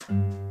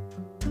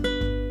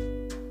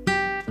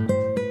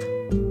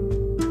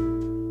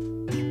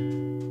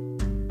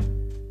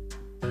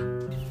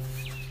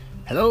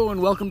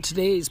and welcome to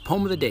today's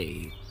poem of the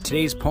day.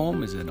 Today's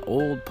poem is an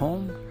old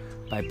poem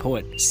by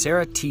poet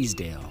Sarah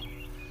Teasdale.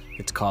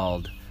 It's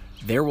called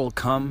There Will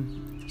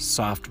Come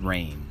Soft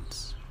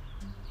Rains.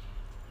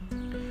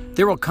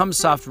 There will come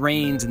soft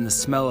rains in the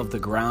smell of the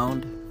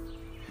ground,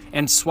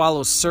 and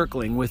swallows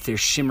circling with their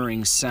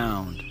shimmering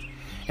sound,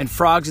 and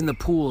frogs in the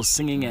pool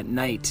singing at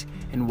night,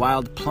 and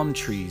wild plum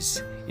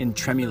trees in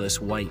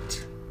tremulous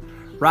white.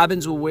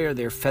 Robins will wear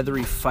their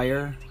feathery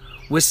fire,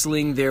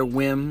 whistling their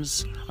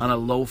whims on a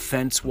low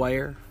fence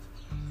wire.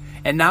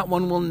 And not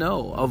one will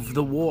know of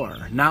the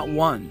war, not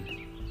one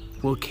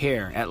will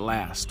care at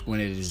last when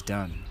it is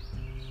done.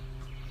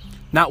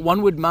 Not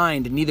one would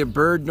mind, neither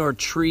bird nor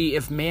tree,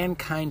 if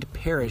mankind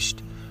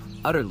perished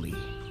utterly.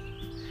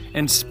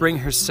 And spring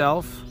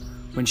herself,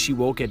 when she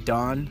woke at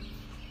dawn,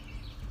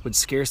 would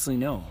scarcely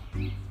know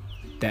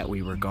that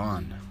we were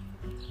gone.